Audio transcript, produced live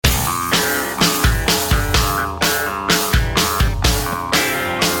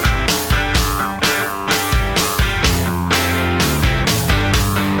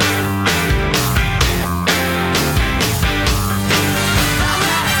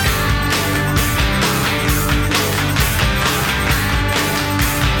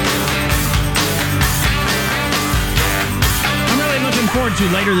forward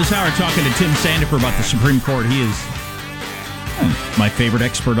to later this hour talking to Tim Sandifer about the Supreme Court. He is my favorite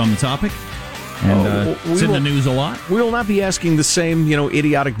expert on the topic. And it's in the news a lot. We will not be asking the same,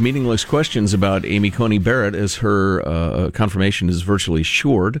 idiotic, meaningless questions about Amy Coney Barrett as her confirmation is virtually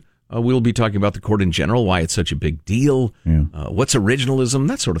assured. We'll be talking about the court in general, why it's such a big deal, what's originalism,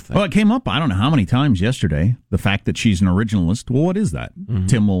 that sort of thing. Well, it came up, I don't know how many times yesterday, the fact that she's an originalist. Well, what is that? Mm-hmm.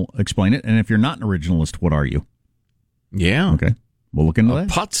 Tim will explain it. And if you're not an originalist, what are you? Yeah. Okay. We'll look into that.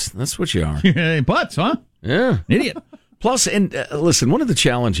 Putz. That's what you are. Putz, huh? Yeah. Idiot. Plus, and listen, one of the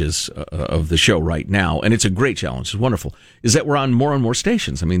challenges of the show right now, and it's a great challenge, it's wonderful, is that we're on more and more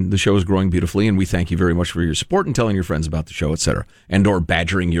stations. I mean, the show is growing beautifully, and we thank you very much for your support and telling your friends about the show, et cetera, and or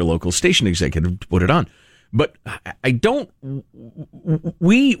badgering your local station executive to put it on. But I don't...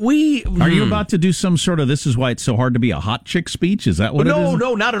 We Are you about to do some sort of this is why it's so hard to be a hot chick speech? Is that what it is?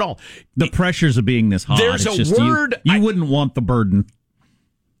 No, not at all. The pressures of being this hot. There's it's a just word... You wouldn't want the burden.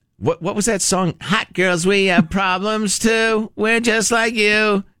 What was that song? Hot girls, we have problems too. We're just like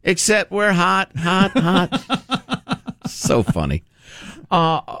you, except we're hot, hot, hot. So funny.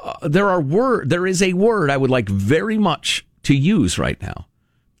 There is a word I would like very much to use right now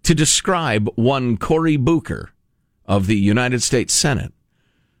to describe one Cory Booker of the United States Senate.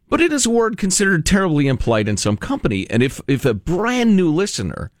 But it is a word considered terribly impolite in some company. And if a brand new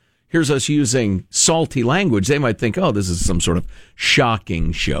listener hears us using salty language, they might think, oh, this is some sort of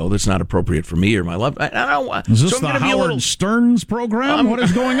shocking show that's not appropriate for me or my love. I don't know. Is this the Howard Stern's program? What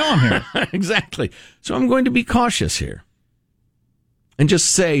is going on here? Exactly. So I'm going to be cautious here and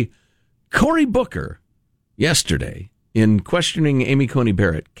just say Cory Booker yesterday in questioning Amy Coney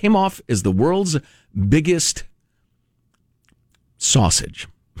Barrett came off as the world's biggest sausage.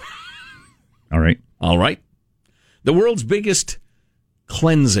 All right. The world's biggest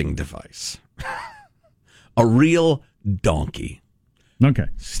cleansing device. A real donkey. Okay.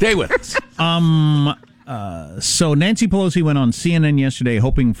 Stay with us. So Nancy Pelosi went on CNN yesterday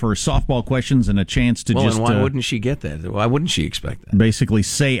hoping for softball questions and a chance to and why wouldn't she get that? Why wouldn't she expect that? Basically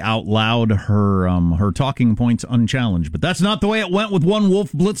say out loud her talking points unchallenged. But that's not the way it went with one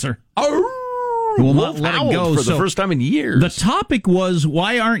Wolf Blitzer. Will not let it go for the first time in years. The topic was,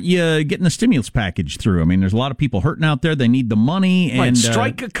 why aren't you getting the stimulus package through? I mean, there's a lot of people hurting out there. They need the money. And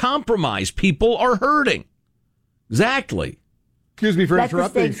strike a compromise. People are hurting. Exactly. Excuse me for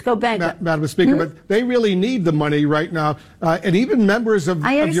interrupting, Madam Speaker, but they really need the money right now. And even members of your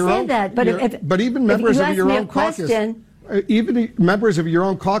own... I understand that, but even members of your own caucus... Even members of your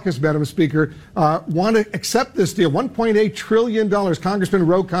own caucus, Madam Speaker, want to accept this deal. $1.8 trillion. Congressman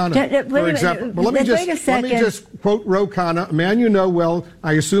Ro Khanna, for example. But let me just quote Ro Khanna, a man you know well.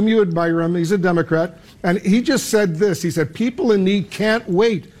 I assume you admire him. He's a Democrat. And he just said this. He said, people in need can't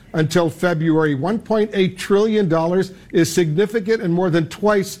wait until February. $1.8 trillion is significant and more than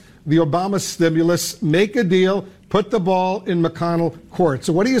twice the Obama stimulus. Make a deal. Put the ball in McConnell court.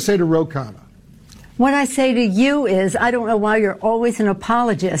 So what do you say to Ro Khanna? What I say to you is, I don't know why you're always an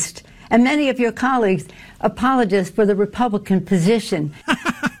apologist, and many of your colleagues apologists for the Republican position.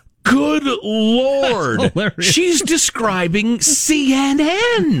 Good Lord. She's describing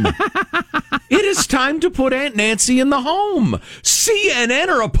CNN. It is time to put Aunt Nancy in the home. CNN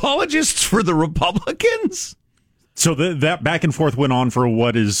are apologists for the Republicans? So that back and forth went on for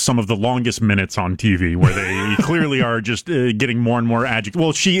what is some of the longest minutes on TV, where they clearly are just getting more and more agitated.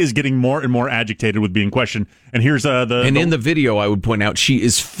 Well, she is getting more and more agitated with being questioned. And here's in the video, I would point out, she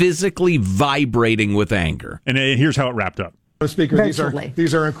is physically vibrating with anger. And here's how it wrapped up. Speaker,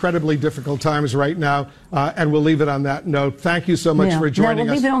 these are incredibly difficult times right now, and we'll leave it on that note. Thank you so much for joining us.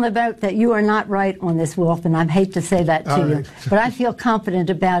 We'll leave it on the vote that you are not right on this, Wolf, and I hate to say that to you. But I feel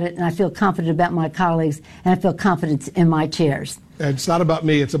confident about it, and I feel confident about my colleagues, and I feel confidence in my chairs. And it's not about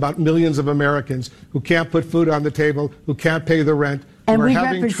me. It's about millions of Americans who can't put food on the table, who can't pay the rent. And we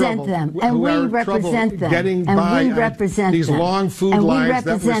represent them. And we represent them. Getting by these long food lines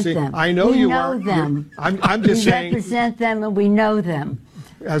that we're seeing. I know you are. We know them. I'm just saying. We represent them, and we know them.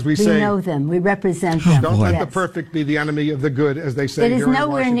 As we say. We know them. We represent them. Don't let the perfect be the enemy of the good, as they say here in Washington. It is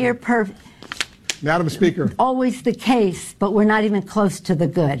nowhere near perfect. Madam Speaker. Always the case, but we're not even close to the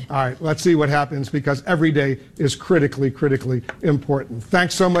good. All right, let's see what happens, because every day is critically, critically important.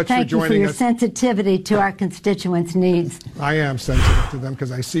 Thanks so much for joining us. Thank you for your sensitivity to our constituents' needs. I am sensitive to them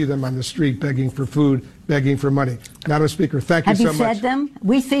because I see them on the street begging for food, begging for money. Madam Speaker, thank you so much. Have you fed them?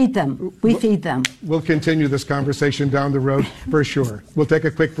 We feed them. We feed them. We'll continue this conversation down the road for sure. We'll take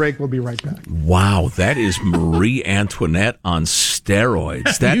a quick break. We'll be right back. Wow, that is Marie Antoinette on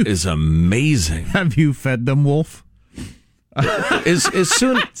steroids. That is amazing. Have you fed them, Wolf? As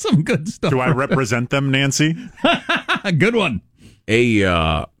soon some good stuff. Do I represent them, Nancy? Good one.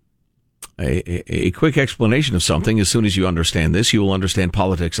 A quick explanation of something. As soon as you understand this, you will understand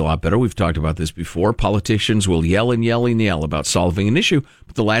politics a lot better. We've talked about this before. Politicians will yell and yell and yell about solving an issue,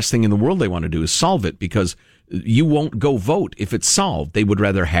 but the last thing in the world they want to do is solve it, because you won't go vote if it's solved. They would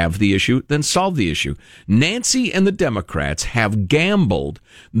rather have the issue than solve the issue. Nancy and the Democrats have gambled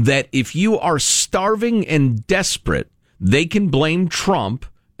that if you are starving and desperate, they can blame Trump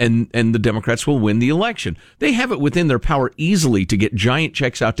and the Democrats will win the election. They have it within their power easily to get giant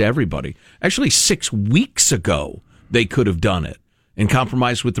checks out to everybody. Actually, 6 weeks ago, they could have done it and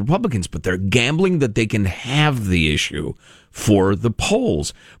compromised with the Republicans, but they're gambling that they can have the issue for the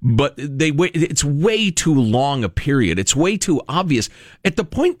polls. But it's way too long a period. It's way too obvious. At the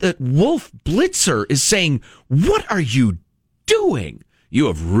point that Wolf Blitzer is saying, "What are you doing?" You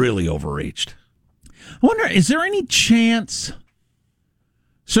have really overreached. I wonder, is there any chance...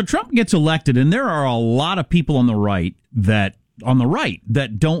 So Trump gets elected, and there are a lot of people on the right that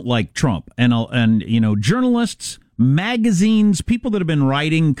don't like Trump, and journalists, magazines, people that have been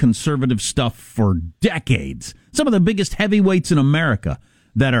writing conservative stuff for decades. Some of the biggest heavyweights in America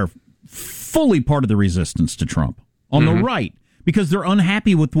that are fully part of the resistance to Trump on the right, because they're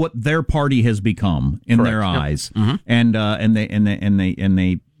unhappy with what their party has become in their eyes, and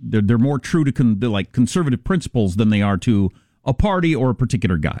they're more true to conservative principles than they are to a party or a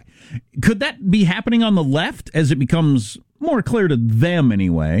particular guy. Could that be happening on the left as it becomes more clear to them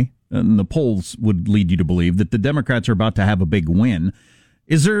anyway? And the polls would lead you to believe that the Democrats are about to have a big win.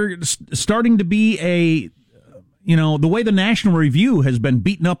 Is there starting to be the way the National Review has been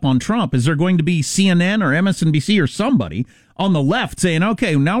beaten up on Trump, is there going to be CNN or MSNBC or somebody on the left saying,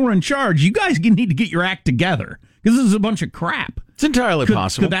 okay, now we're in charge, you guys need to get your act together because this is a bunch of crap? It's entirely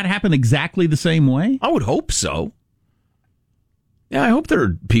possible. Could that happen exactly the same way? I would hope so. Yeah, I hope there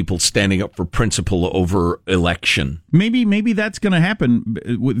are people standing up for principle over election. Maybe that's going to happen.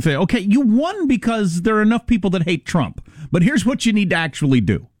 Say, okay, you won because there are enough people that hate Trump, but here's what you need to actually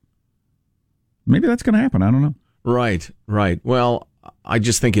do. Maybe that's going to happen. I don't know. Right. Well, I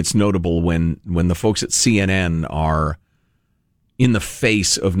just think it's notable when the folks at CNN are in the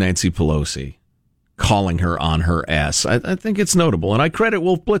face of Nancy Pelosi, calling her on her ass. I think it's notable, and I credit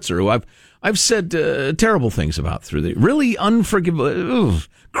Wolf Blitzer, who I've said terrible things about through the really unforgivable,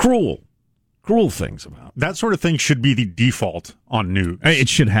 cruel things about. That sort of thing should be the default on news. It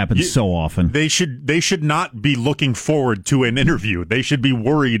should happen so often. They should not be looking forward to an interview. They should be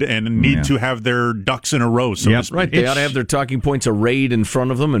worried and need to have their ducks in a row. So to speak. Right. They ought to have their talking points arrayed in front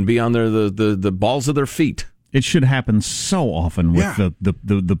of them and be on the balls of their feet. It should happen so often with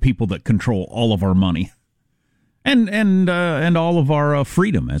the people that control all of our money. And all of our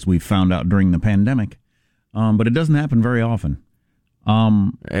freedom, as we found out during the pandemic. But it doesn't happen very often.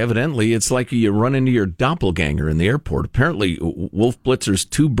 Evidently, it's like you run into your doppelganger in the airport. Apparently, Wolf Blitzer's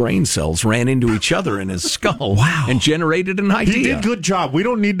 2 brain cells ran into each other in his skull and generated an idea. He did a good job. We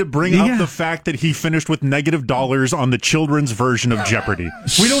don't need to bring up the fact that he finished with $- on the children's version of Jeopardy.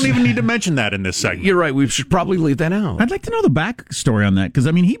 We don't even need to mention that in this segment. You're right. We should probably leave that out. I'd like to know the backstory on that, because,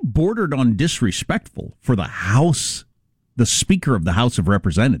 he bordered on disrespectful for the Speaker of the House of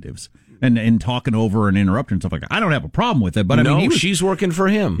Representatives. And talking over and interrupting and stuff like that. I don't have a problem with it, but she's working for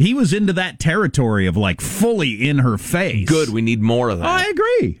him. He was into that territory of fully in her face. Good, we need more of that. I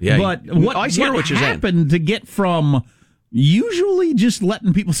agree. Yeah, but what happened to get from usually just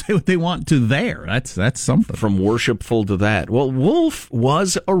letting people say what they want to there? That's something. From worshipful to that. Well, Wolf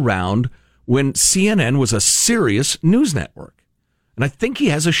was around when CNN was a serious news network. And I think he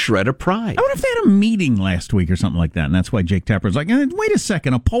has a shred of pride. I wonder if they had a meeting last week or something like that, and that's why Jake Tapper's like, wait a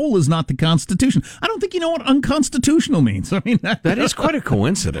second, a poll is not the Constitution. I don't think you know what unconstitutional means. That is quite a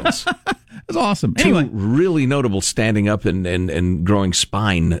coincidence. That's awesome. Anyway. 2 really notable standing up and growing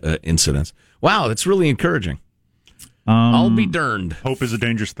spine incidents. Wow, that's really encouraging. I'll be darned. Hope is a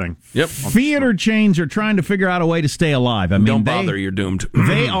dangerous thing. Yep. Theater chains are trying to figure out a way to stay alive. Don't bother, you're doomed.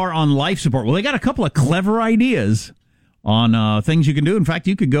 They are on life support. Well, they got a couple of clever ideas on things you can do. In fact,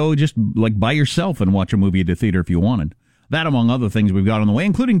 you could go just by yourself and watch a movie at the theater if you wanted. That, among other things, we've got on the way,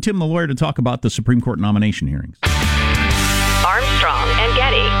 including Tim the lawyer to talk about the Supreme Court nomination hearings. Armstrong and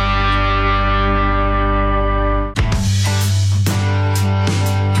Getty.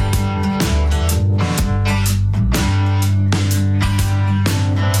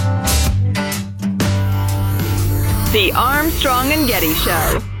 The Armstrong and Getty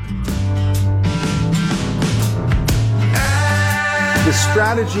Show. The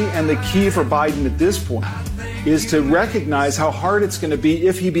strategy and the key for Biden at this point is to recognize how hard it's going to be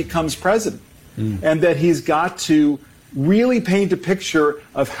if he becomes president, and that he's got to really paint a picture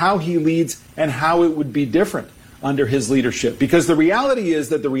of how he leads and how it would be different. under his leadership. Because the reality is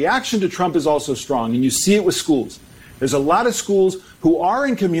that the reaction to Trump is also strong, and you see it with schools. There's a lot of schools who are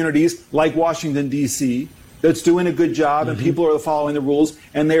in communities like Washington, D.C., that's doing a good job, and people are following the rules,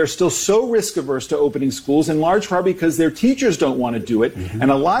 and they are still so risk-averse to opening schools, in large part because their teachers don't want to do it.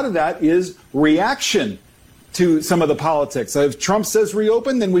 And a lot of that is reaction to some of the politics. So if Trump says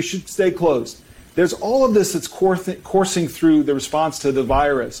reopen, then we should stay closed. There's all of this that's coursing through the response to the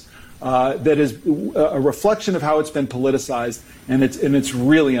virus that is a reflection of how it's been politicized, and it's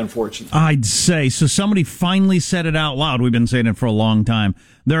really unfortunate. I'd say. So somebody finally said it out loud. We've been saying it for a long time.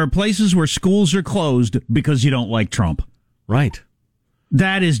 There are places where schools are closed because you don't like Trump. Right.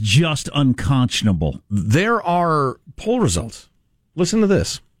 That is just unconscionable. There are poll results. Listen to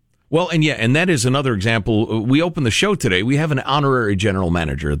this. Well, and that is another example. We opened the show today. We have an honorary general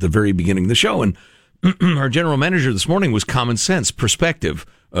manager at the very beginning of the show, and our general manager this morning was common sense, perspective,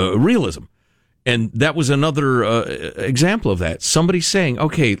 realism. And that was another example of that. Somebody saying,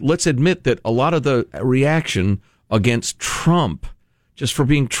 okay, let's admit that a lot of the reaction against Trump, just for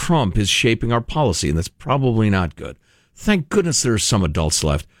being Trump, is shaping our policy, and that's probably not good. Thank goodness there's some adults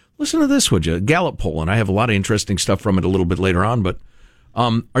left. Listen to this, would you? Gallup poll, and I have a lot of interesting stuff from it a little bit later on, but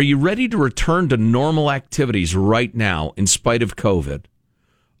are you ready to return to normal activities right now in spite of COVID?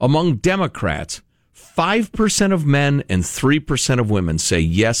 Among Democrats, 5% of men and 3% of women say,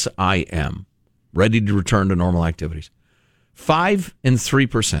 yes, I am ready to return to normal activities. 5 and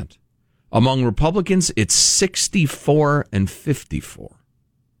 3%. Among Republicans, it's 64 and 54.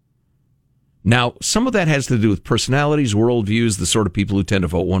 Now, some of that has to do with personalities, worldviews, the sort of people who tend to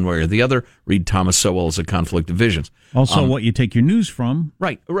vote one way or the other. Read Thomas Sowell's A Conflict of Visions. Also, what you take your news from.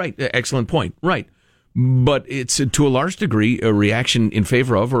 Right. Excellent point. Right. But it's, to a large degree, a reaction in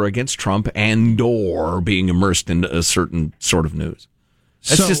favor of or against Trump and or being immersed in a certain sort of news.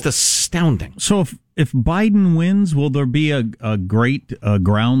 That's just astounding. So if Biden wins, will there be a great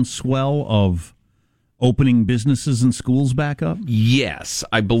groundswell of opening businesses and schools back up? Yes,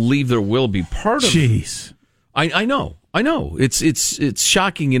 I believe there will be. Part of. Jeez, I know. It's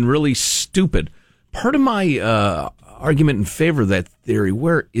shocking and really stupid. Part of my argument in favor of that theory.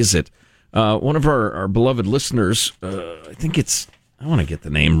 Where is it? One of our beloved listeners. I think it's. I want to get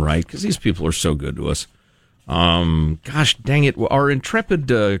the name right because these people are so good to us. Gosh dang it! Our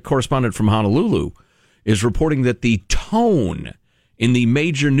intrepid correspondent from Honolulu is reporting that the tone in the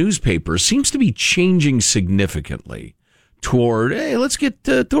major newspapers seems to be changing significantly toward, hey, let's get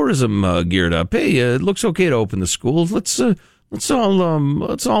tourism geared up. Hey, it looks okay to open the schools. Let's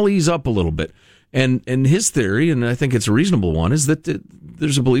all ease up a little bit. And his theory, and I think it's a reasonable one, is that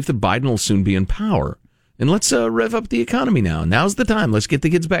there's a belief that Biden will soon be in power. And let's rev up the economy now. Now's the time. Let's get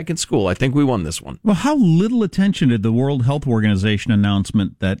the kids back in school. I think we won this one. Well, how little attention did the World Health Organization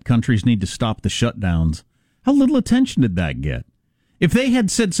announcement that countries need to stop the shutdowns, how little attention did that get? If they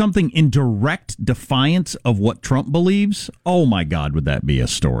had said something in direct defiance of what Trump believes, oh my God, would that be a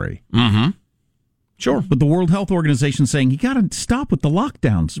story? Mm-hmm. Sure. But the World Health Organization saying, you got to stop with the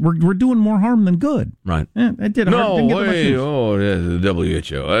lockdowns. We're doing more harm than good. Right. It did. The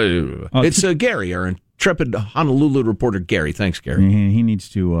WHO. It's Gary, our intrepid Honolulu reporter, Gary. Thanks, Gary. He needs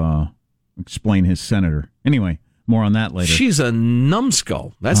to explain his senator. Anyway, more on that later. She's a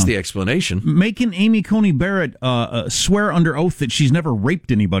numbskull. That's the explanation. Making Amy Coney Barrett swear under oath that she's never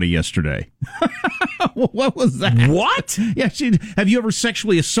raped anybody yesterday. What was that? What? Yeah, have you ever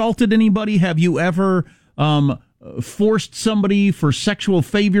sexually assaulted anybody? Have you ever forced somebody for sexual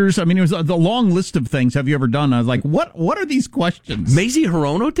favors? I mean, it was the long list of things. Have you ever done? I was like, what are these questions? Maisie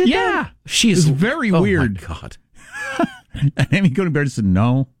Hirono did that? Yeah. She's very weird. Oh, my God. And Amy Coney Barrett said,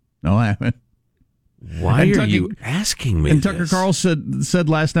 no, I haven't. Why are you asking me And Tucker Carlson said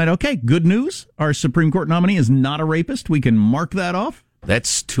last night, okay, good news. Our Supreme Court nominee is not a rapist. We can mark that off.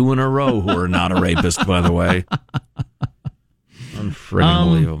 That's 2 in a row who are not a rapist, by the way.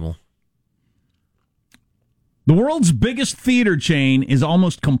 Unbelievable. The world's biggest theater chain is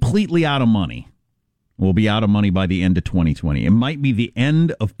almost completely out of money. Will be out of money by the end of 2020. It might be the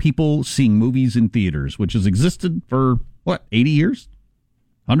end of people seeing movies in theaters, which has existed for, 80 years?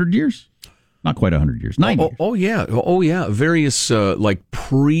 100 years? Not quite 100 years. 90 years. Oh, yeah. Various,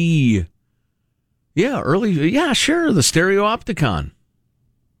 early, sure, the Stereo Opticon.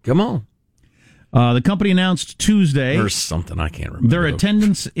 Come on. The company announced Tuesday. There's something I can't remember. Their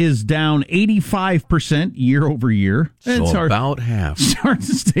attendance is down 85% year over year. So about half. It's hard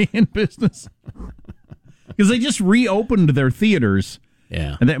to stay in business. Because they just reopened their theaters.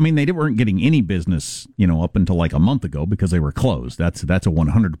 Yeah. And they weren't getting any business, up until like a month ago because they were closed. That's a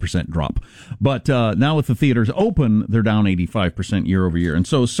 100% drop. But now with the theaters open, they're down 85% year over year. And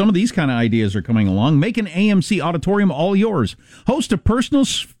so some of these kind of ideas are coming along. Make an AMC auditorium all yours. Host a personal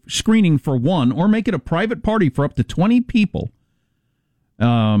screening for one, or make it a private party for up to 20 people.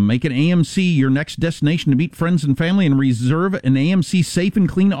 Make an AMC your next destination to meet friends and family, and reserve an AMC safe and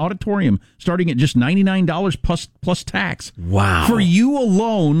clean auditorium starting at just $99 plus tax. Wow. For you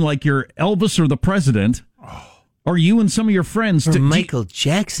alone, like you're Elvis or the president, or you and some of your friends. Or Michael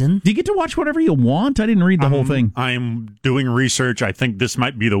Jackson. Do you get to watch whatever you want? I didn't read the whole thing. I'm doing research. I think this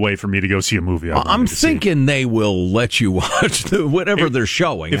might be the way for me to go see a movie. I'm thinking they will let you watch whatever they're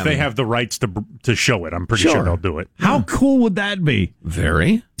showing. If they have the rights to show it, I'm pretty sure they'll do it. How cool would that be?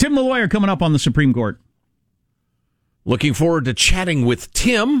 Very. Tim the lawyer coming up on the Supreme Court. Looking forward to chatting with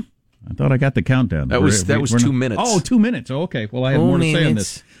Tim. I thought I got the countdown. That was 2 minutes. Oh, 2 minutes. Oh, okay. Well, I have more to say on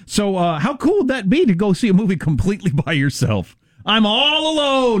this. So how cool would that be to go see a movie completely by yourself? I'm all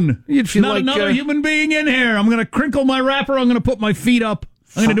alone. You'd feel not like another human being in here. I'm going to crinkle my wrapper. I'm going to put my feet up.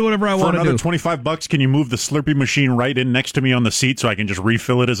 I'm going to do whatever I want to do. For another $25, can you move the Slurpee machine right in next to me on the seat so I can just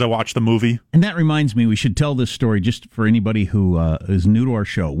refill it as I watch the movie? And that reminds me, we should tell this story just for anybody who is new to our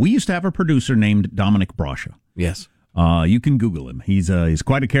show. We used to have a producer named Dominic Brascia. Yes. You can Google him. He's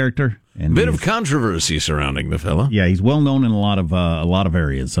quite a character. And bit of controversy surrounding the fella. Yeah, he's well known in a lot of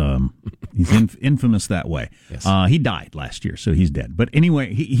areas. He's infamous that way. Yes. He died last year, so he's dead. But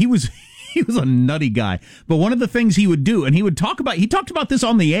anyway, he was a nutty guy. But one of the things he would do, and he talked about this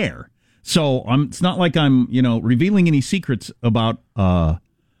on the air. So it's not like I'm revealing any secrets about a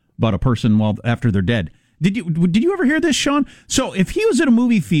person after they're dead. Did you ever hear this, Sean? So if he was at a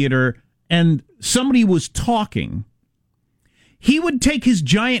movie theater and somebody was talking, he would take his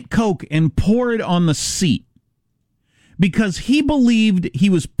giant Coke and pour it on the seat because he believed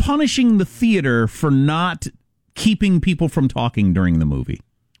he was punishing the theater for not keeping people from talking during the movie.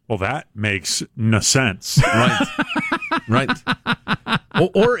 Well, that makes no sense. Right.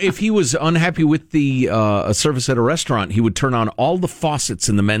 Or if he was unhappy with the service at a restaurant, he would turn on all the faucets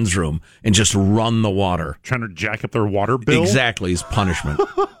in the men's room and just run the water. Trying to jack up their water bill? Exactly, his punishment.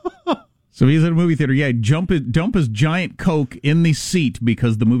 So he's at a movie theater. Yeah, dump his giant Coke in the seat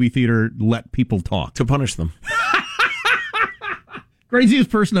because the movie theater let people talk. To punish them. Craziest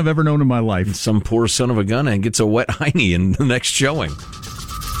person I've ever known in my life. And some poor son of a gun and gets a wet hiney in the next showing.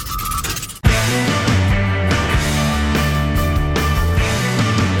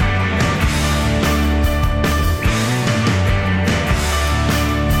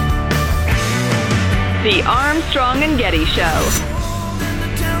 The Armstrong and Getty Show.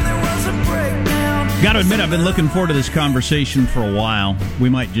 Got to admit, I've been looking forward to this conversation for a while. We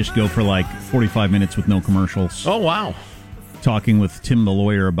might just go for like 45 minutes with no commercials. Oh, wow. Talking with Tim the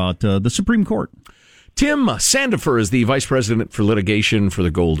lawyer about the Supreme Court. Tim Sandifer is the vice president for litigation for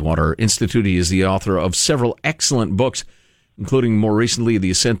the Goldwater Institute. He is the author of several excellent books, including more recently The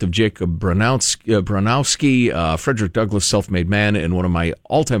Ascent of Jacob Bronowski, Frederick Douglass, Self-Made Man, and one of my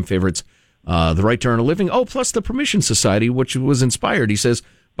all-time favorites, The Right to Earn a Living. Oh, plus The Permission Society, which was inspired, he says,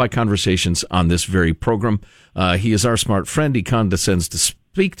 by conversations on this very program. He is our smart friend. He condescends to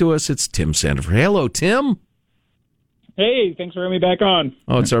speak to us. It's Tim Sandifer. Hello, Tim. Hey, thanks for having me back on.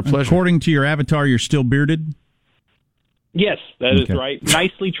 Oh, it's our pleasure. According to your avatar, you're still bearded? Yes, that is right.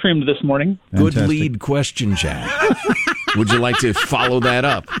 Nicely trimmed this morning. Fantastic. Good lead question, Jack. Would you like to follow that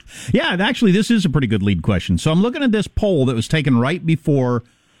up? Yeah, actually, this is a pretty good lead question. So I'm looking at this poll that was taken right before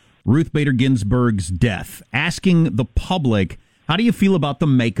Ruth Bader Ginsburg's death, asking the public, how do you feel about the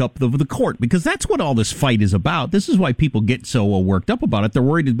makeup of the court? Because that's what all this fight is about. This is why people get so worked up about it. They're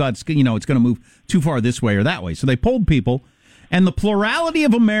worried about, it's going to move too far this way or that way. So they polled people, and the plurality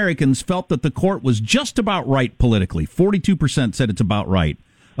of Americans felt that the court was just about right politically. 42% said it's about right.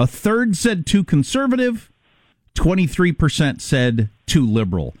 A third said too conservative. 23% said too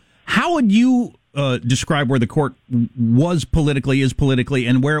liberal. How would you describe where the court is politically,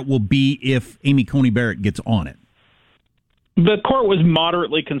 and where it will be if Amy Coney Barrett gets on it? The court was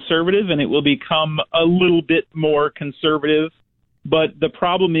moderately conservative, and it will become a little bit more conservative. But the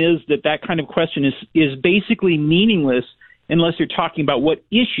problem is that kind of question is basically meaningless unless you're talking about what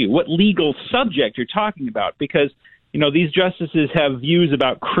issue, what legal subject you're talking about. Because, these justices have views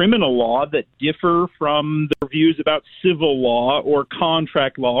about criminal law that differ from their views about civil law or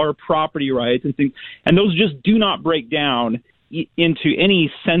contract law or property rights and things. And those just do not break down into any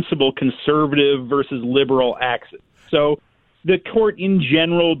sensible conservative versus liberal axis. So the court in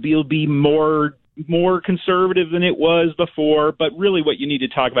general will be more conservative than it was before, but really what you need to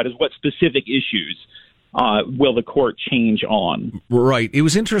talk about is what specific issues will the court change on? Right. It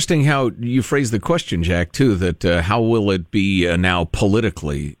was interesting how you phrased the question, Jack, too, that how will it be now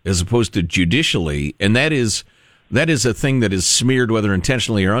politically as opposed to judicially? And that is a thing that is smeared, whether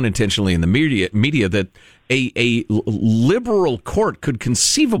intentionally or unintentionally, in the media that a liberal court could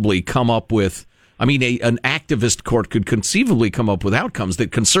conceivably come up with, an activist court could conceivably come up with outcomes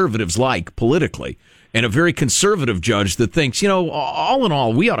that conservatives like politically. And a very conservative judge that thinks, all in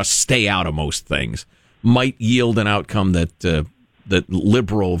all, we ought to stay out of most things, might yield an outcome that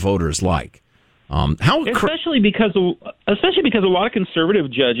liberal voters like. Especially because a lot of conservative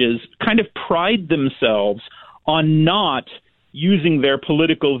judges kind of pride themselves on not using their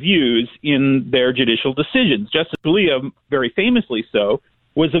political views in their judicial decisions. Justice Scalia, very famously so,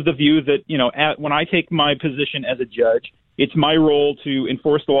 was of the view that, when I take my position as a judge, it's my role to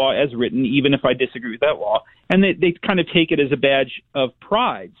enforce the law as written, even if I disagree with that law. And they kind of take it as a badge of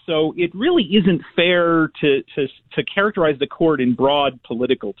pride. So it really isn't fair to characterize the court in broad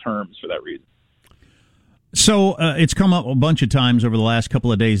political terms for that reason. So it's come up a bunch of times over the last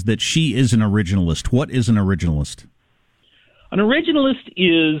couple of days that she is an originalist. What is an originalist? An originalist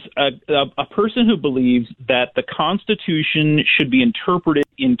is a person who believes that the Constitution should be interpreted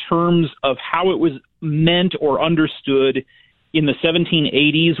in terms of how it was meant or understood in the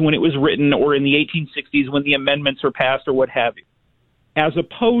 1780s when it was written, or in the 1860s when the amendments were passed, or what have you, as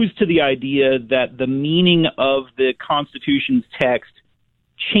opposed to the idea that the meaning of the Constitution's text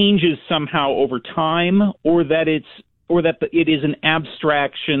changes somehow over time, or that it is an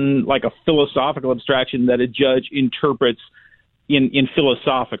abstraction, like a philosophical abstraction that a judge interprets in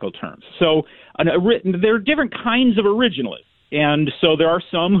philosophical terms. So there are different kinds of originalists. And so there are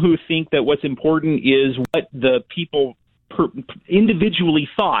some who think that what's important is what the people individually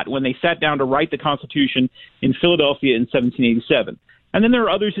thought when they sat down to write the Constitution in Philadelphia in 1787. And then there are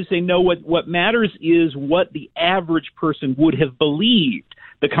others who say, no, what matters is what the average person would have believed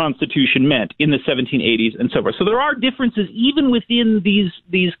the Constitution meant in the 1780s and so forth. So there are differences even within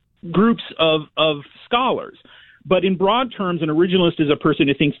these groups of scholars. But in broad terms, an originalist is a person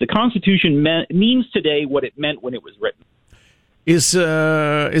who thinks the Constitution means today what it meant when it was written. Is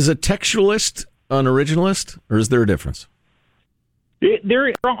a textualist an originalist, or is there a difference?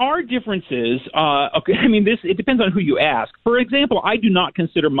 There are differences. It depends on who you ask. For example, I do not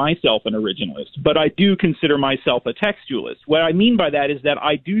consider myself an originalist, but I do consider myself a textualist. What I mean by that is that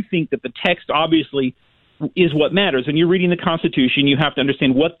I do think that the text obviously is what matters. When you're reading the Constitution, you have to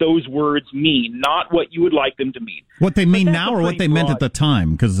understand what those words mean, not what you would like them to mean. What they mean now or what they meant at the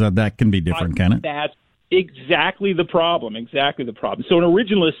time, because that can be different, can it? That's exactly the problem. So an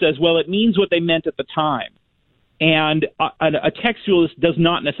originalist says, well, it means what they meant at the time. And a textualist does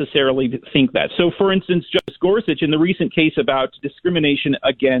not necessarily think that. So, for instance, Justice Gorsuch, in the recent case about discrimination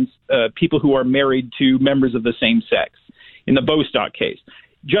against people who are married to members of the same sex, in the Bostock case,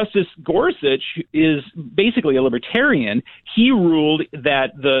 Justice Gorsuch is basically a libertarian. He ruled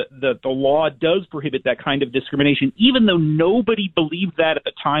that the law does prohibit that kind of discrimination, even though nobody believed that at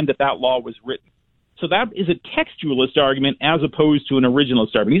the time that law was written. So that is a textualist argument as opposed to an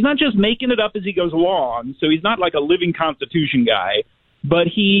originalist argument. He's not just making it up as he goes along, so he's not like a living Constitution guy, but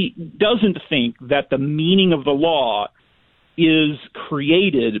he doesn't think that the meaning of the law is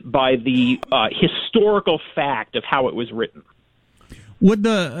created by the historical fact of how it was written. Would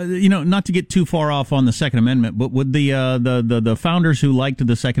not to get too far off on the Second Amendment, but would the founders who liked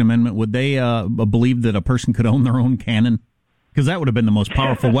the Second Amendment, would they believe that a person could own their own cannon? Because that would have been the most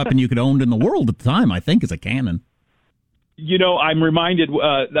powerful weapon you could own in the world at the time, I think, is a cannon. I'm reminded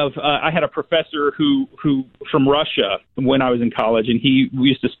of I had a professor who from Russia when I was in college, and we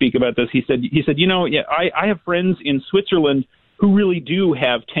used to speak about this. He said, I have friends in Switzerland who really do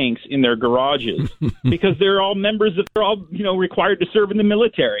have tanks in their garages because they're all required to serve in the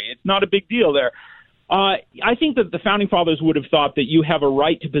military. It's not a big deal there. I think that the Founding Fathers would have thought that you have a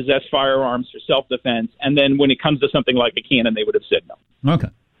right to possess firearms for self-defense, and then when it comes to something like a cannon, they would have said no. Okay.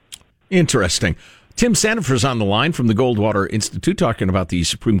 Interesting. Tim Sandifer's on the line from the Goldwater Institute talking about the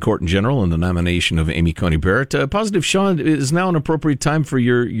Supreme Court in general and the nomination of Amy Coney Barrett. Positive Sean, is now an appropriate time for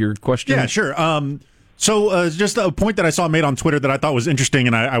your question? Yeah, sure. So just a point that I saw made on Twitter that I thought was interesting,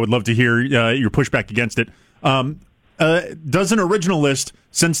 and I would love to hear your pushback against it. Does an originalist,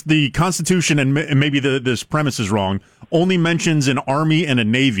 since the Constitution and maybe this premise is wrong, only mentions an Army and a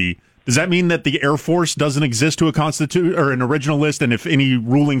Navy, does that mean that the Air Force doesn't exist to a or an originalist, and if any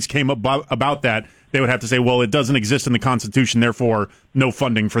rulings came about that, they would have to say, well, it doesn't exist in the Constitution, therefore no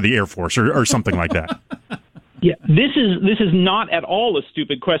funding for the Air Force or something like that? Yeah, this is not at all a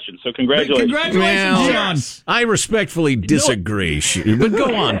stupid question. So congratulations, John. I respectfully disagree, but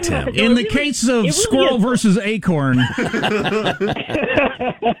go on, Tim. In the case of squirrel versus acorn.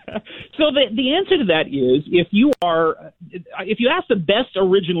 So the answer to that is if you ask the best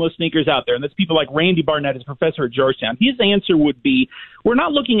originalist thinkers out there, and that's people like Randy Barnett, as professor at Georgetown, his answer would be, we're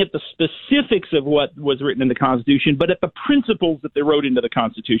not looking at the specifics of what was written in the Constitution, but at the principles that they wrote into the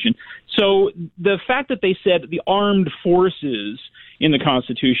Constitution. So the fact that they said the armed forces in the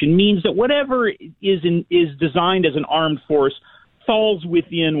Constitution means that whatever is designed as an armed force falls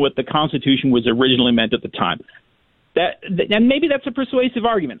within what the Constitution was originally meant at the time. And maybe that's a persuasive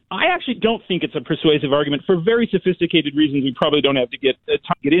argument. I actually don't think it's a persuasive argument for very sophisticated reasons we probably don't have to get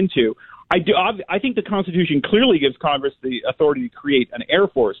into. I think the Constitution clearly gives Congress the authority to create an Air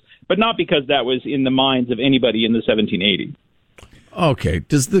Force, but not because that was in the minds of anybody in the 1780s. Okay.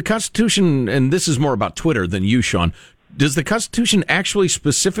 Does the Constitution, and this is more about Twitter than you, Sean, does the Constitution actually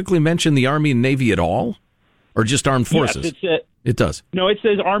specifically mention the Army and Navy at all? Or just armed forces? Yes, it does. No, it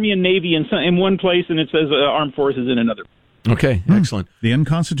says Army and Navy in one place, and it says armed forces in another. Okay, excellent. The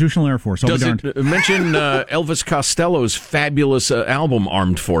unconstitutional Air Force. Does it mention Elvis Costello's fabulous album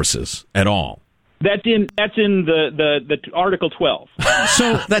Armed Forces at all? That's in the Article 12.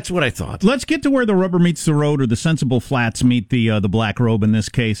 So that's what I thought. Let's get to where the rubber meets the road, or the sensible flats meet the black robe in this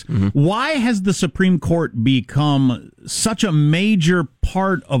case. Mm-hmm. Why has the Supreme Court become such a major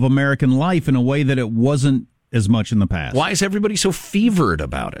part of American life in a way that it wasn't as much in the past? Why is everybody so fevered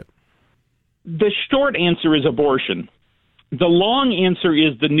about it? The short answer is abortion. The long answer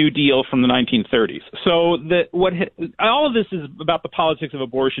is the New Deal from the 1930s. So all of this is about the politics of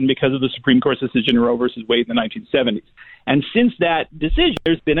abortion because of the Supreme Court's decision in Roe versus Wade in the 1970s. And since that decision,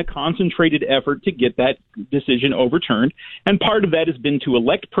 there's been a concentrated effort to get that decision overturned. And part of that has been to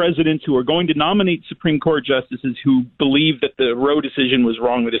elect presidents who are going to nominate Supreme Court justices who believe that the Roe decision was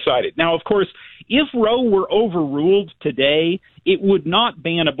wrongly decided. Now, of course, if Roe were overruled today, it would not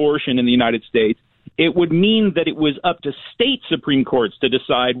ban abortion in the United States. It would mean that it was up to state Supreme Courts to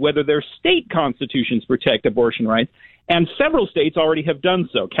decide whether their state constitutions protect abortion rights. And several states already have done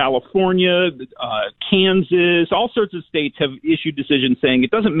so. California, Kansas, all sorts of states have issued decisions saying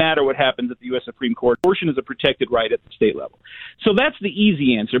it doesn't matter what happens at the U.S. Supreme Court. Abortion is a protected right at the state level. So that's the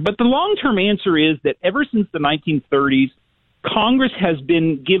easy answer. But the long-term answer is that ever since the 1930s, Congress has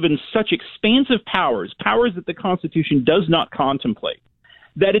been given such expansive powers that the Constitution does not contemplate,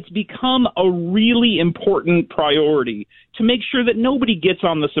 that it's become a really important priority to make sure that nobody gets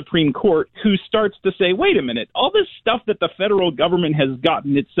on the Supreme Court who starts to say, wait a minute, all this stuff that the federal government has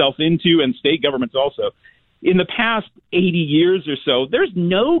gotten itself into, and state governments also, in the past 80 years or so, there's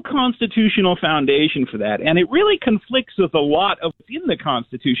no constitutional foundation for that. And it really conflicts with a lot of within the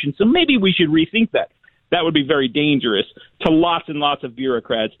Constitution, so maybe we should rethink that. That would be very dangerous to lots and lots of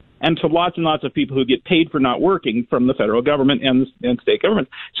bureaucrats and to lots and lots of people who get paid for not working from the federal government and state government.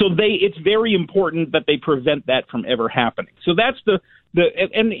 So it's very important that they prevent that from ever happening. So that's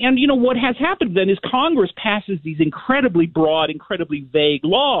and you know what has happened then is Congress passes these incredibly broad, incredibly vague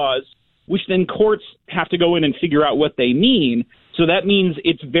laws, which then courts have to go in and figure out what they mean. So that means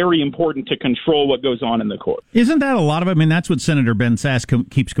it's very important to control what goes on in the court. Isn't that a lot of it? I mean, that's what Senator Ben Sass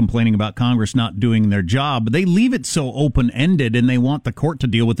keeps complaining about Congress not doing their job. They leave it so open-ended, and they want the court to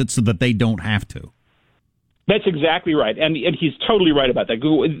deal with it so that they don't have to. That's exactly right, and he's totally right about that.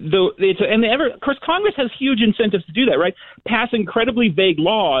 Of course, Congress has huge incentives to do that, right? Pass incredibly vague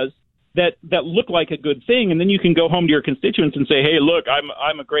laws that look like a good thing, and then you can go home to your constituents and say, hey, look,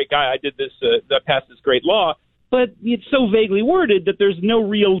 I'm a great guy. I did this. I passed this great law. But it's so vaguely worded that there's no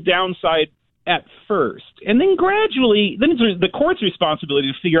real downside at first. And then gradually, then it's the court's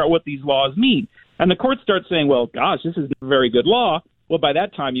responsibility to figure out what these laws mean. And the courts start saying, well, gosh, this is a very good law. Well, by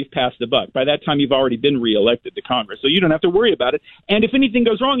that time, you've passed the buck. By that time, you've already been reelected to Congress. So you don't have to worry about it. And if anything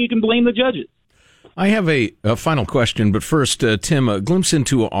goes wrong, you can blame the judges. I have a final question, but first, Tim, a glimpse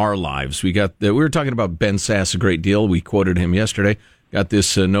into our lives. We were talking about Ben Sass a great deal. We quoted him yesterday. Got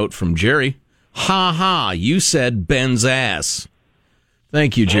this note from Jerry. Ha ha, you said Ben's ass.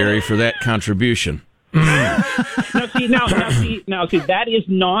 Thank you, Jerry, for that contribution. Now, see, that is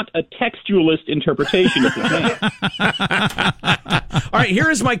not a textualist interpretation of the name. All right, here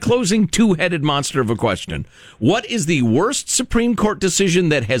is my closing two-headed monster of a question. What is the worst Supreme Court decision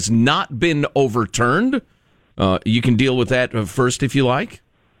that has not been overturned? You can deal with that first if you like.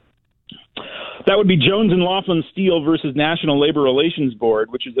 That would be Jones and Laughlin Steele versus National Labor Relations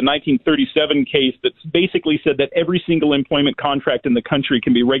Board, which is a 1937 case that basically said that every single employment contract in the country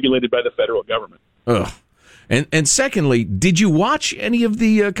can be regulated by the federal government. Ugh. And secondly, did you watch any of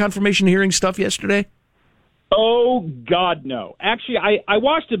the confirmation hearing stuff yesterday? Oh, God, no. Actually, I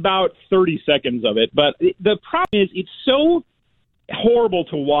watched about 30 seconds of it, but the problem is it's so horrible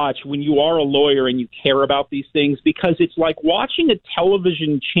to watch when you are a lawyer and you care about these things, because it's like watching a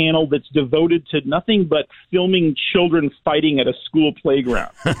television channel that's devoted to nothing but filming children fighting at a school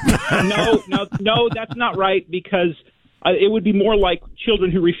playground. No, that's not right, because it would be more like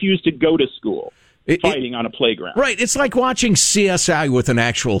children who refuse to go to school fighting on a playground. Right. It's like watching CSI with an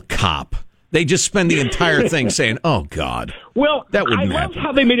actual cop. They just spend the entire thing saying, "Oh God." Well, that wouldn't I love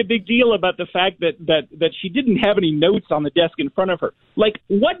how they made a big deal about the fact that she didn't have any notes on the desk in front of her. Like,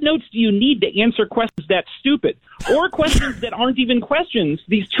 what notes do you need to answer questions that stupid, or questions that aren't even questions?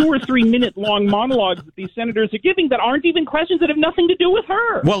 These 2 or 3 minute long monologues that these senators are giving that aren't even questions, that have nothing to do with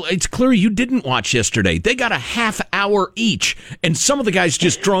her. Well, it's clear you didn't watch yesterday. They got a half hour each, and some of the guys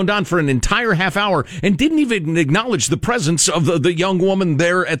just droned on for an entire half hour and didn't even acknowledge the presence of the young woman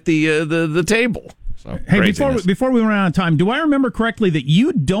there at the table. So, hey, before we run out of time, do I remember correctly that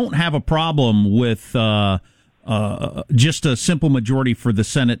you don't have a problem with just a simple majority for the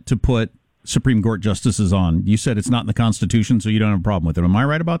Senate to put Supreme Court justices on? You said it's not in the Constitution, so you don't have a problem with it. Am I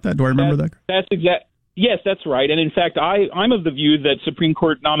right about that? Do I remember that? That's exact. Yes, that's right. And in fact, I'm of the view that Supreme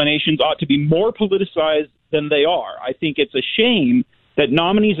Court nominations ought to be more politicized than they are. I think it's a shame that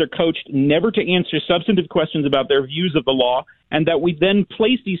nominees are coached never to answer substantive questions about their views of the law, and that we then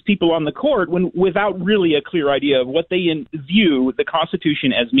place these people on the court without really a clear idea of what they view the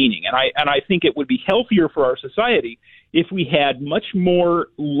Constitution as meaning. And I think it would be healthier for our society if we had much more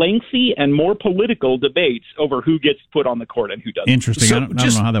lengthy and more political debates over who gets put on the court and who doesn't. Interesting. So I don't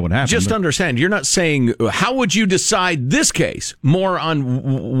know how that would happen. Just understand, you're not saying, how would you decide this case? More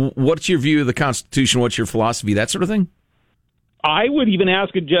on what's your view of the Constitution, what's your philosophy, that sort of thing? I would even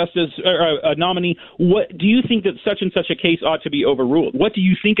ask a justice or a nominee, what do you think that such and such a case ought to be overruled? What do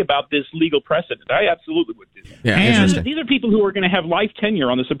you think about this legal precedent? I absolutely would do that. Yeah, and these are people who are going to have life tenure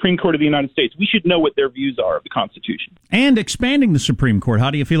on the Supreme Court of the United States. We should know what their views are of the Constitution. And expanding the Supreme Court.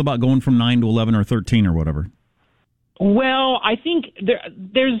 How do you feel about going from 9 to 11 or 13 or whatever? Well, I think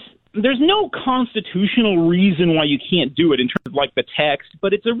there's no constitutional reason why you can't do it in terms of like the text,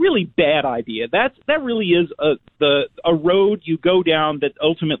 but it's a really bad idea. That really is a road you go down that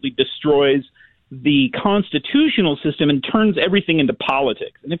ultimately destroys the constitutional system and turns everything into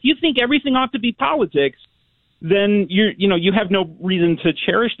politics. And if you think everything ought to be politics, then you have no reason to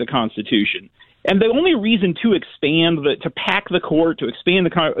cherish the Constitution. And the only reason to expand to pack the court, to expand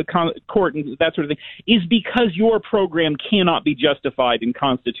the court and that sort of thing, is because your program cannot be justified in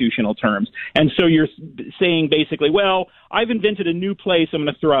constitutional terms. And so you're saying basically, well, I've invented a new place, I'm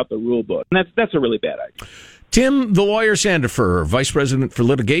going to throw out the rule book. And that's a really bad idea. Tim, the lawyer Sandifer, Vice President for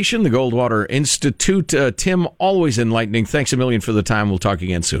Litigation, the Goldwater Institute. Tim, always enlightening. Thanks a million for the time. We'll talk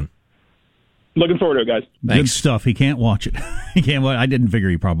again soon. Looking forward to it, guys. Good Thanks. stuff. He can't watch it. He can't. I didn't figure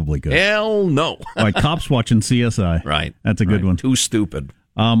he probably could. Hell no. Like cops watching CSI. Right. That's a good one. Too stupid.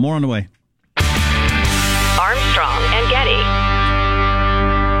 More on the way. Armstrong and Getty.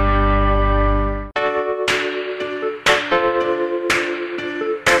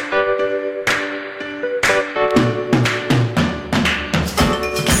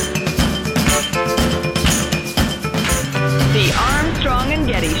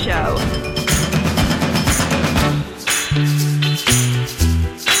 Show.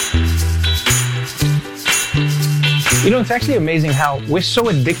 You know, it's actually amazing how we're so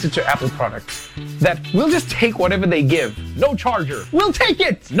addicted to Apple products that we'll just take whatever they give. No charger. We'll take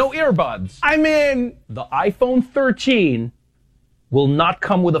it. No earbuds. I mean, the iPhone 13 will not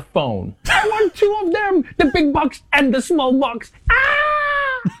come with a phone. I want 2 of them. The big box and the small box.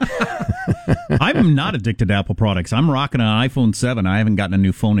 I'm not addicted to Apple products. I'm rocking an iPhone 7. I haven't gotten a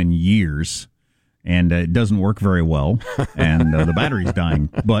new phone in years, and it doesn't work very well, and the battery's dying.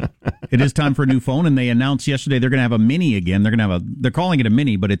 But it is time for a new phone, and they announced yesterday they're going to have a mini again. They're calling it a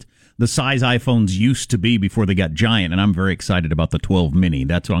mini, but it's the size iPhones used to be before they got giant, and I'm very excited about the 12 mini.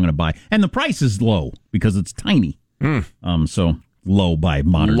 That's what I'm going to buy. And the price is low because it's tiny. So low by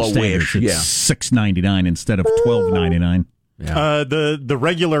modern standards. It's $6.99 instead of $12.99. Yeah. The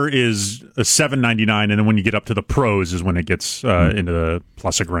regular is a $7.99, and then when you get up to the pros is when it gets into the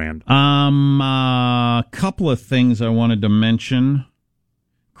plus $1,000. A couple of things I wanted to mention.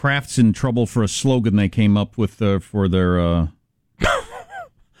 Kraft's in trouble for a slogan they came up with for their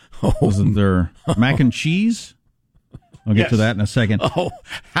their mac and cheese. I'll get to that in a second. Oh,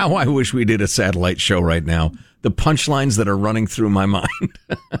 how I wish we did a satellite show right now. The punchlines that are running through my mind.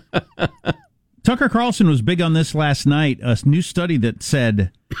 Tucker Carlson was big on this last night, a new study that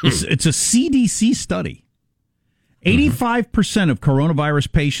said, it's a CDC study, 85% of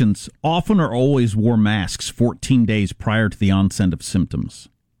coronavirus patients often or always wore masks 14 days prior to the onset of symptoms.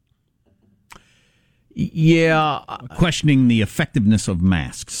 Yeah. Questioning the effectiveness of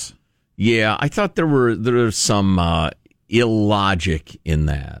masks. Yeah, I thought there was some illogic in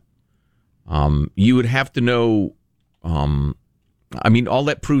that. You would have to know, all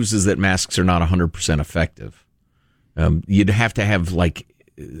that proves is that masks are not 100% effective. You'd have to have,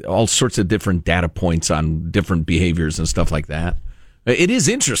 all sorts of different data points on different behaviors and stuff like that. It is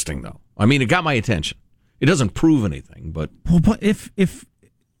interesting, though. It got my attention. It doesn't prove anything, but... Well, but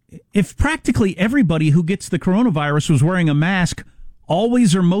if practically everybody who gets the coronavirus was wearing a mask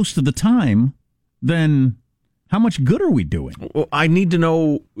always or most of the time, then how much good are we doing? Well, I need to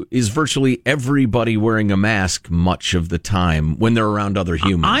know, is virtually everybody wearing a mask much of the time when they're around other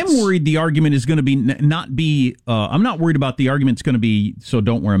humans? I'm worried the argument is going to be I'm not worried about the argument's going to be so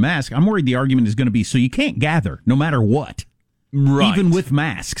don't wear a mask. I'm worried the argument is going to be so you can't gather no matter what, right? Even with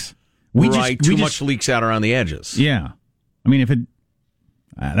masks, too much leaks out around the edges. Yeah,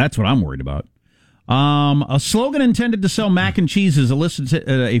 that's what I'm worried about. A slogan intended to sell mac and cheese has elicited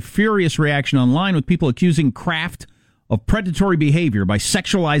a furious reaction online, with people accusing Kraft of predatory behavior by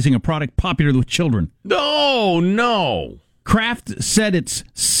sexualizing a product popular with children. No. Kraft said its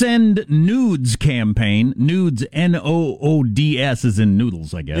Send Nudes campaign, nudes, Noods, is in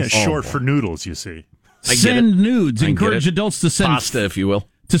noodles, I guess. Yeah, short for noodles, you see. Send Nudes encourage adults to send pasta, if you will,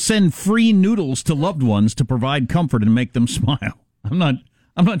 to send free noodles to loved ones to provide comfort and make them smile. I'm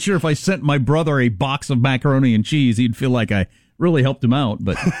not sure if I sent my brother a box of macaroni and cheese, he'd feel like I really helped him out,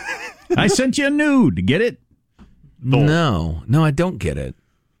 but I sent you a nude. Get it? No, I don't get it.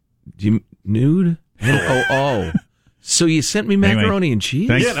 Do you nude? Oh. So you sent me macaroni and cheese?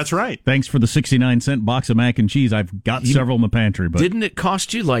 Yeah, that's right. Thanks for the 69-cent box of mac and cheese. I've got several in the pantry. But didn't it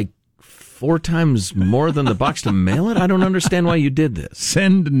cost you 4 times more than the box to mail it? I don't understand why you did this.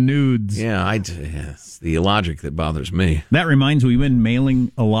 Send nudes. Yeah, it's the illogic that bothers me. That reminds me, we've been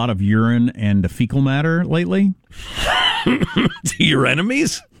mailing a lot of urine and fecal matter lately. To your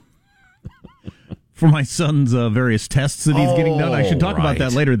enemies? For my son's various tests that he's getting done. I should talk about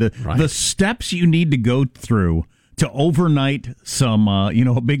that later. The steps you need to go through to overnight some,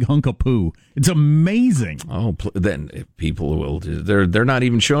 a big hunk of poo. It's amazing. Oh, then people will. They're not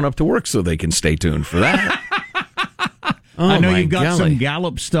even showing up to work, so they can stay tuned for that. I know you've got some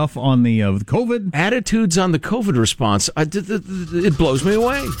Gallup stuff on the COVID. Attitudes on the COVID response. It blows me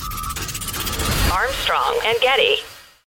away. Armstrong and Getty.